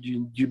couro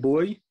de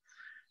boi,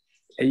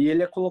 e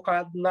ele é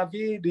colocado na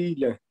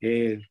virilha.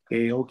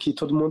 É o que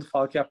todo mundo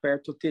fala que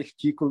aperta o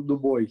testículo do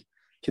boi,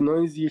 que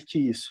não existe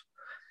isso.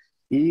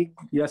 E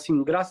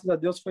assim, graças a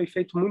Deus foi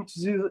feito muitos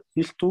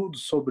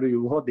estudos sobre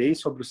o rodeio,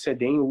 sobre o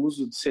sedem, o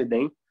uso do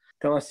sedem.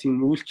 Então, assim,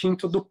 o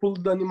instinto do pulo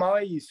do animal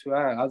é isso.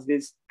 Às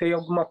vezes tem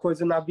alguma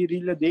coisa na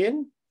virilha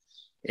dele,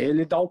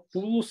 ele dá o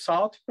pulo, o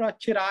salto para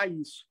tirar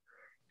isso.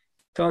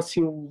 Então,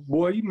 assim, o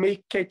boi meio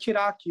que quer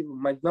tirar aquilo,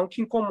 mas não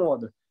te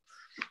incomoda.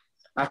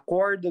 A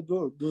corda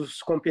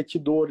dos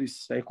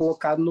competidores é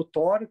colocada no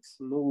tórax,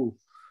 no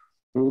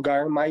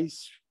lugar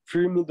mais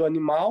firme do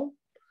animal.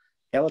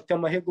 Ela tem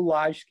uma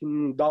regulagem que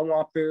não dá um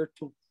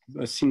aperto,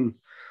 assim,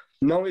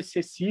 não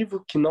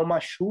excessivo, que não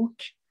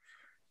machuque.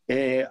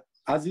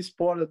 As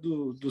esporas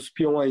dos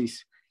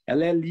peões,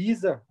 ela é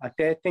lisa,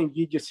 até tem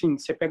vídeo assim,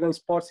 você pega uma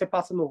espora, você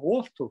passa no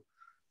rosto,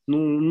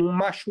 não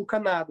machuca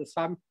nada,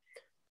 sabe?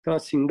 Então,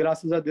 assim,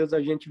 graças a Deus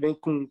a gente vem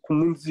com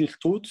muitos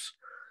estudos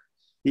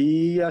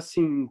e,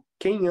 assim,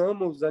 quem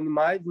ama os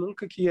animais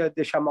nunca queria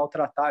deixar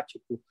maltratar,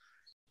 tipo,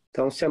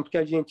 Então, sempre que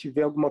a gente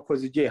vê alguma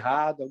coisa de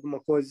errado, alguma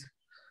coisa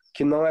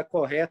que não é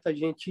correta, a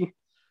gente,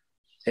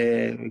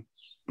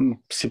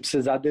 se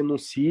precisar,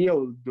 denuncia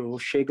ou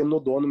chega no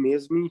dono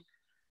mesmo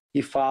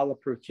e fala,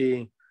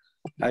 porque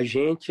a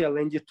gente,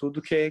 além de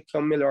tudo, quer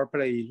o melhor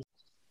para ele.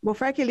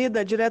 Boferg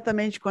lida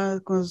diretamente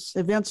com os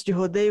eventos de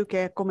rodeio,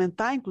 quer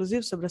comentar,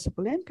 inclusive, sobre essa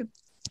polêmica?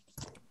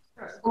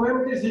 Essa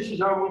polêmica existe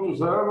já há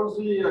muitos anos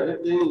e a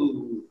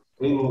gente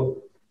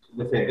tem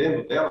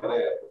defendendo dela,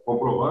 né,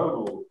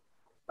 comprovando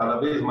cada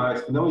vez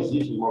mais que não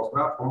existe maus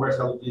tratos, como o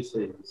Marcelo disse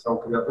aí, são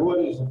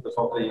criadores, o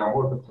pessoal tem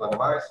amor pelos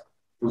animais,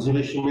 os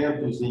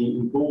investimentos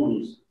em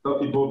touros,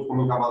 tanto em touros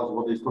como em cavalos de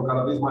rodeio, estão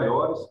cada vez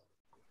maiores.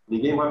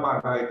 Ninguém vai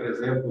pagar em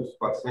 300,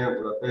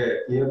 400,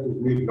 até 500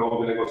 mil graus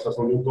de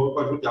negociação de um touro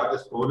para judiar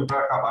desse touro e para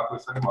acabar com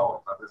esse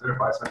animal, para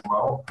preservar esse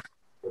animal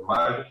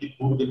mais do que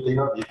tudo que ele tem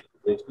na vida.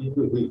 A gente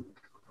que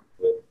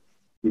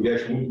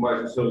investe muito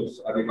mais nos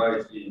seus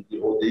animais de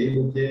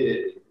rodeio do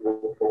que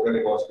qualquer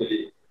negócio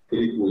que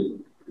ele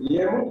cuida. E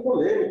é muito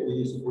polêmico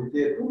isso,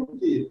 porque tudo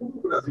que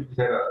o Brasil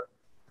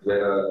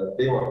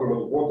tem uma turma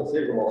do contra,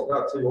 seja o maus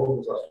tratos, seja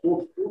outros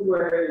assuntos, tudo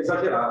é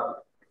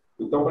exagerado.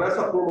 Então, para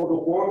essa turma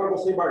do contra,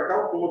 você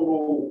embarcar o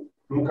touro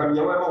num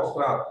caminhão é maus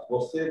tratos.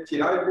 Você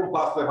tirar ele de um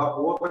passo e levar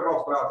para o outro é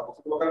maus tratos.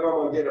 Você colocar ele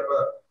numa mangueira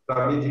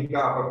para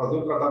medicar, para fazer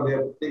um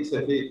tratamento que tem que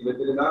ser feito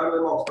veterinário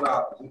é maus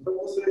tratos. Então,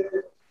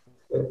 você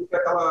fica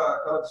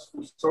aquela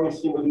discussão em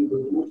cima de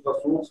muitos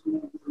assuntos que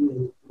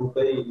não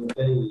tem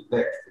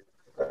nexo.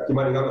 Aqui em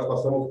Maringá nós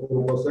passamos por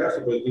um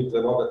processo, em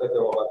 2019 até tem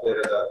uma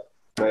matéria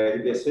da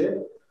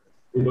RBC.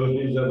 Em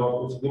 2019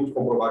 conseguimos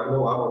comprovar que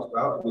não há maus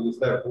tratos. O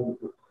Ministério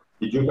Público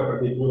pediu que a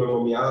Prefeitura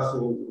nomeasse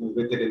um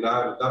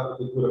veterinário da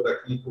Prefeitura para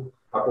que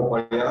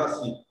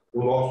acompanhasse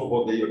o nosso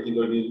rodeio aqui em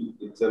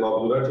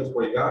 2019 durante a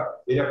Expoingá.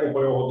 Ele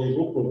acompanhou o rodeio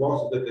junto com os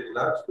nossos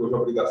veterinários, que hoje é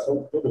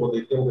obrigação, todo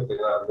rodeio tem um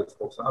veterinário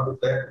responsável,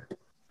 técnico.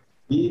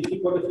 E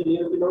ficou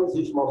definido que não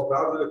existe maus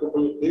tratos, ele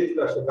acompanhou desde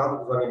a chegada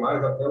dos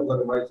animais até os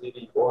animais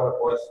irem embora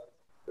após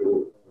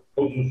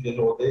todos os dias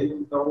do rodeio.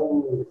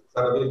 Então,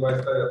 cada vez mais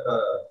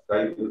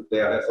está indo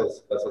terra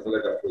essas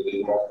alegações aí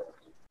de maus tratos.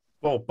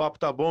 Bom, o papo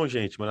tá bom,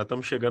 gente, mas nós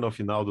estamos chegando ao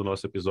final do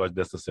nosso episódio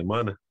desta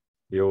semana.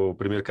 Eu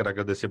primeiro quero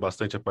agradecer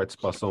bastante a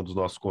participação dos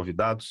nossos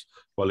convidados,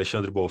 o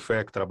Alexandre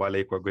Boferg, que trabalha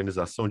aí com a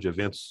organização de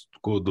eventos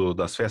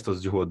das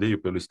festas de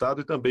rodeio pelo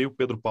estado, e também o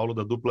Pedro Paulo,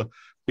 da dupla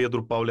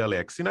Pedro Paulo e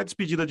Alex. E na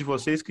despedida de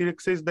vocês, queria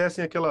que vocês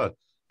dessem aquela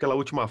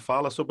última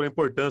fala sobre a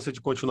importância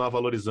de continuar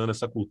valorizando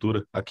essa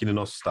cultura aqui no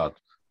nosso estado.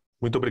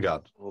 Muito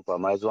obrigado. Opa,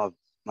 mais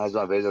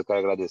uma vez eu quero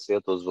agradecer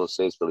a todos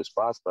vocês pelo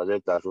espaço, prazer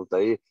estar junto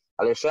aí.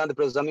 Alexandre,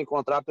 precisamos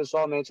encontrar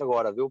pessoalmente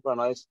agora, viu? Para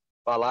nós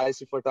falar e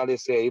se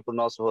fortalecer aí para o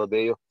nosso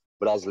rodeio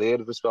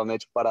brasileiro,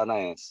 principalmente o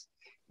paranaense.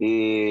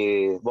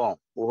 E, bom,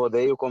 o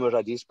rodeio, como eu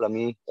já disse, para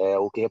mim, é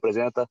o que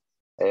representa,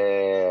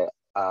 é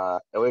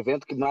o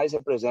evento que mais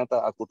representa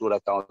a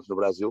cultura country no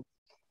Brasil.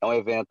 É um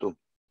evento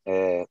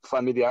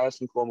familiar,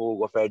 assim como o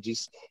Boferg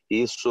disse.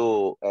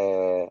 Isso,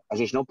 a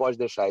gente não pode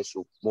deixar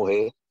isso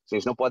morrer, a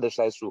gente não pode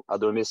deixar isso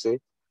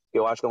adormecer.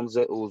 Eu acho que é um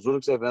dos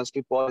únicos eventos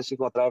que podem se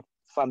encontrar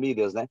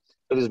famílias, né?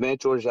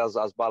 Felizmente, hoje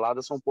as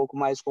baladas são um pouco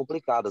mais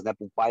complicadas, né?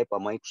 Para o pai, para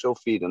a mãe, com o seu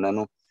filho, né?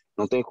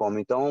 Não tem como.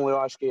 Então, eu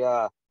acho que,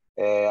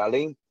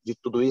 além de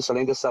tudo isso,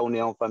 além dessa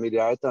união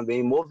familiar,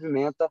 também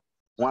movimenta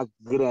uma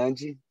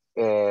grande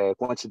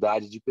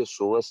quantidade de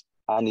pessoas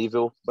a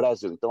nível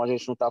Brasil. Então, a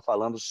gente não está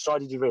falando só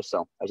de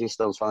diversão, a gente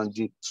está falando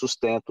de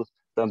sustento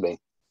também.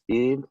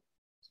 E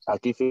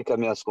aqui ficam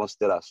minhas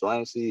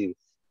considerações e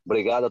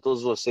obrigado a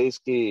todos vocês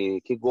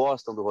que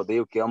gostam do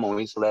rodeio, que amam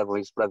isso, levam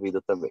isso para a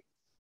vida também.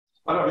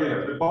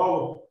 Maravilha.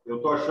 Paulo, eu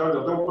estou achando,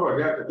 eu tenho um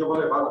projeto que eu vou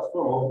levar na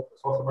sua mão. É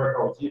só você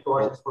marcar um dia que eu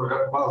acho que esse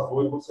projeto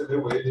vazou e você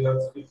deu ele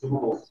antes de todo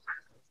mundo.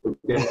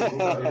 Porque é a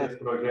segunda vez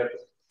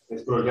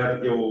esse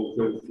projeto que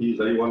eu fiz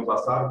aí o ano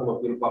passado,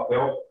 coloquei no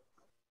papel,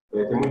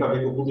 tem muito a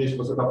ver com tudo isso que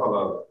você está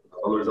falando.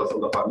 A valorização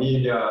da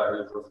família, a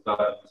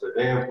religiosidade dos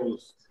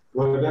eventos.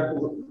 Um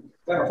evento,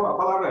 a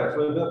palavra é essa,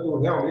 um evento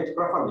realmente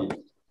para a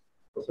família.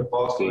 Você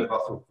possa levar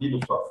seu filho,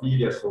 sua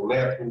filha, seu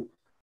neto,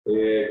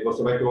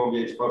 você vai ter um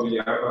ambiente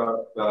familiar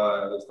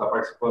para estar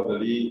participando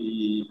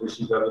ali e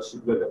prestigiando esse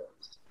tipo de evento.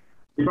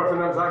 E para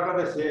finalizar,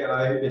 agradecer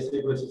a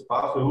RBC por esse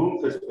espaço. Eu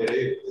nunca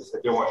esperei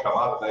receber uma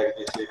chamada da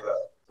RBC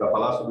para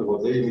falar sobre o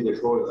rodeio, me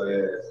deixou,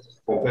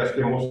 confesso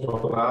que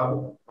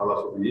emocionado falar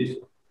sobre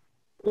isso.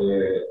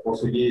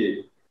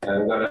 Consegui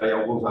enganar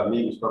alguns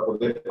amigos para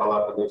poder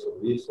falar também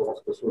sobre isso. São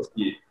as pessoas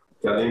que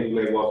além do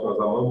negócio, nós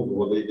amamos o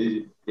rodeio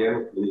desde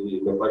pequeno.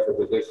 E meu pai foi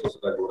presidente da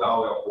Sociedade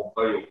Rural, eu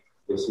acompanho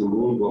esse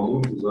mundo há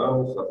muitos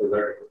anos,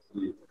 apesar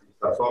de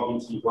estar só há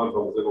 25 anos,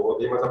 vamos dizer, no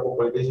rodeio, mas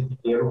acompanho desde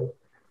pequeno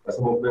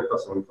essa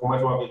movimentação. Então,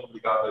 mais uma vez,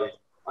 obrigado aí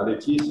à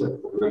Letícia,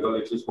 cumprimento a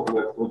Letícia,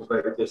 cumprimento todos da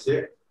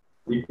RTC,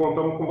 e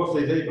contamos com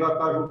vocês aí para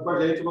estar junto com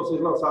a gente.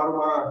 Vocês lançaram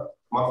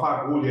uma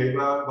fagulha aí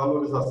para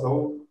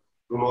valorização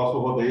do nosso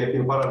rodeio aqui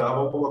no Paraná.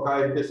 Vamos colocar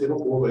a RTC no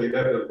pulo aí,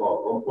 né,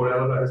 pessoal? Vamos pôr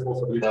ela na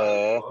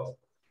responsabilidade.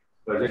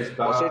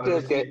 Com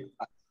certeza.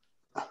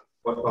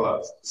 Pode falar.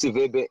 Se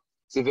vê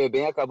se vê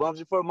bem, acabamos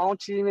de formar um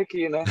time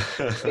aqui, né?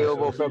 Tem o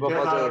Wolfer para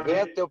fazer o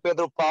evento, tem o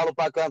Pedro Paulo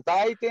para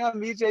cantar e tem a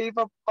mídia aí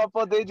para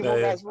poder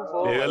divulgar isso pro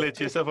povo. Eu e a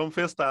Letícia vamos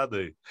festado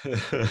aí.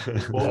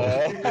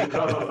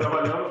 Nós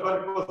trabalhamos para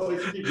que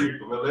vocês se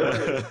divirtam,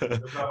 beleza?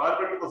 Eu trabalho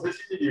para que vocês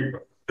se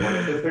divirtam.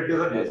 Pode ter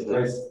certeza disso.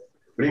 Mas,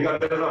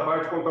 brincadeiras à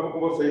parte, contamos com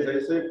vocês.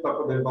 Aí sempre está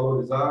podendo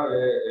valorizar.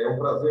 É um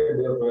prazer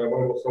mesmo, é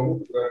uma emoção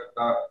muito grande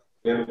estar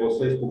vendo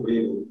vocês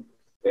cobrindo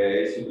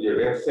esse tipo de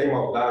evento, sem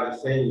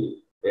maldade,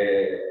 sem,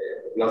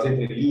 nas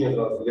entrelinhas,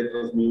 nas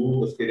letras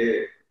miúdas,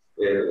 querer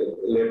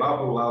levar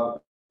para um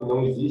lado que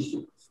não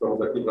existe.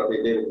 Estamos aqui para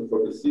atender o que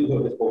for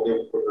preciso, responder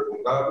o que for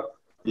perguntado.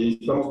 E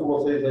estamos com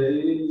vocês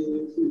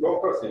aí e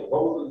vamos para cima.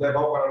 Vamos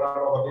levar o Paraná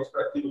novamente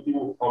para aquilo que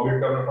o Almir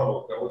Câmara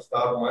falou, que é o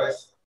estado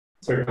mais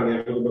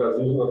sertanejo do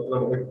Brasil. Nós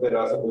precisamos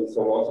recuperar essa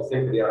posição nossa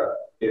sem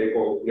querer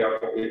criar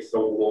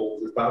competição com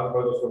outros estados,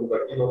 mas nós somos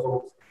aqui, nós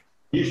somos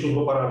bichos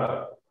do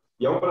Paraná.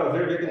 E é um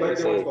prazer ver que vai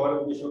ter uma história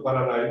do bicho do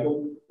Paraná aí,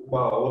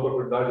 uma outra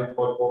oportunidade a gente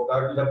pode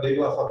contar, que já teve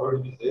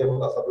laçador de bezerro,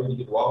 laçador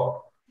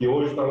individual, que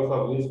hoje está nos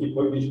Estados Unidos, que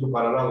foi bicho do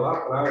Paraná lá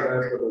atrás, na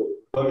época do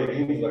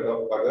Flamenguinhos, daquela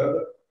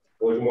propaganda.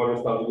 Hoje mora nos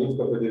Estados Unidos,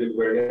 que é o Frederico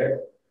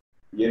Werneck,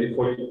 e ele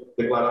foi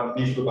declarado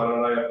bicho do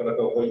Paraná na época da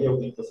campanha, e eu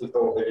vi que vocês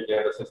estão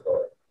revivendo essa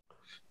história.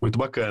 Muito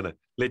bacana.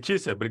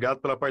 Letícia, obrigado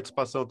pela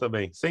participação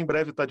também. Você em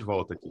breve está de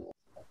volta aqui.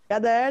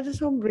 Obrigada,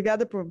 Edson.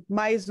 Obrigada por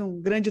mais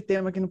um grande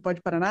tema aqui no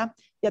Pode Paraná.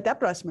 E até a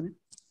próxima, né?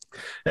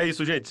 É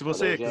isso, gente. Se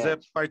você quiser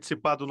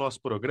participar do nosso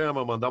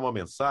programa, mandar uma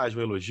mensagem,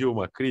 um elogio,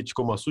 uma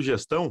crítica, uma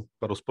sugestão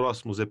para os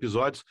próximos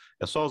episódios,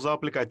 é só usar o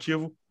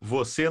aplicativo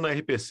Você na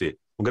RPC.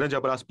 Um grande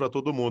abraço para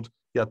todo mundo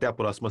e até a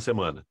próxima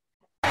semana.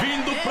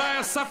 Vindo pra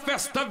essa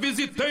festa,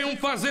 visitei um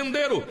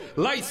fazendeiro.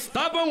 Lá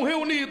estavam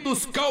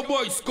reunidos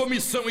cowboys,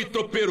 comissão e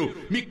tropeiro.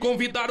 Me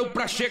convidaram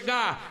pra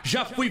chegar,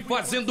 já fui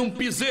fazendo um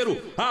piseiro.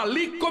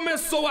 Ali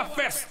começou a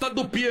festa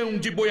do peão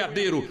de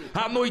boiadeiro.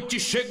 A noite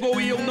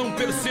chegou e eu não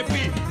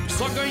percebi,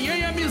 só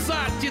ganhei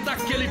amizade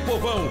daquele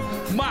povão.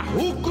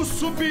 Marruco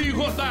subia e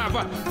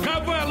rodava,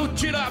 cavalo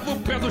tirava o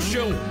pé do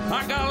chão.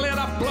 A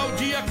galera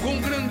aplaudia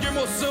com grande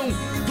emoção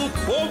do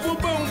povo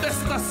bom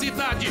desta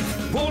cidade.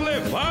 Vou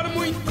levar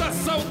muita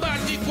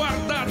saudade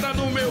guardada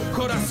no meu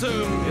coração.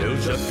 Eu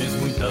já fiz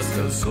muitas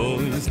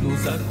canções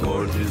nos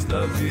acordes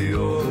da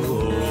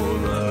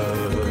viola.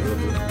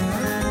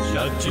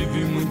 Já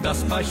tive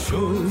muitas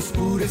paixões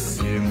por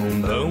esse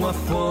mundão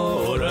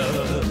afora.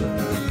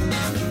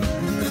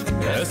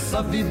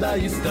 Essa vida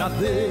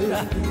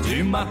estradeira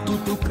de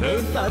matuto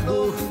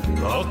cantador,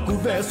 toco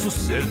verso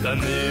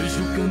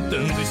sertanejo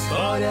cantando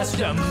histórias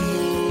de amor.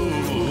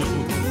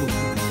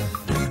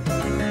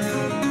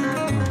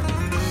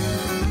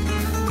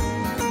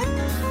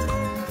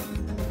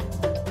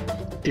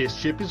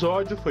 Este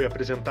episódio foi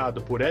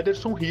apresentado por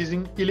Ederson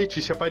Rising e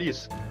Letícia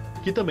Paris,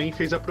 que também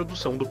fez a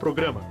produção do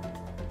programa.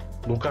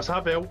 Lucas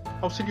Ravel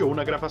auxiliou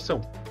na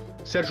gravação.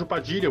 Sérgio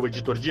Padilha, o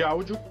editor de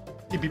áudio,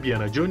 e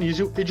Bibiana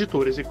Dionísio,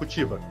 editora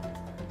executiva.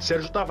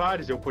 Sérgio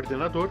Tavares é o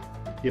coordenador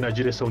e na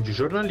direção de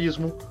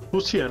jornalismo,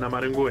 Luciana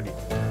Marangoni.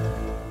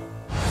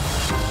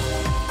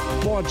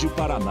 Pode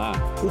Paraná,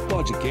 o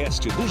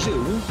podcast do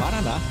G1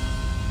 Paraná.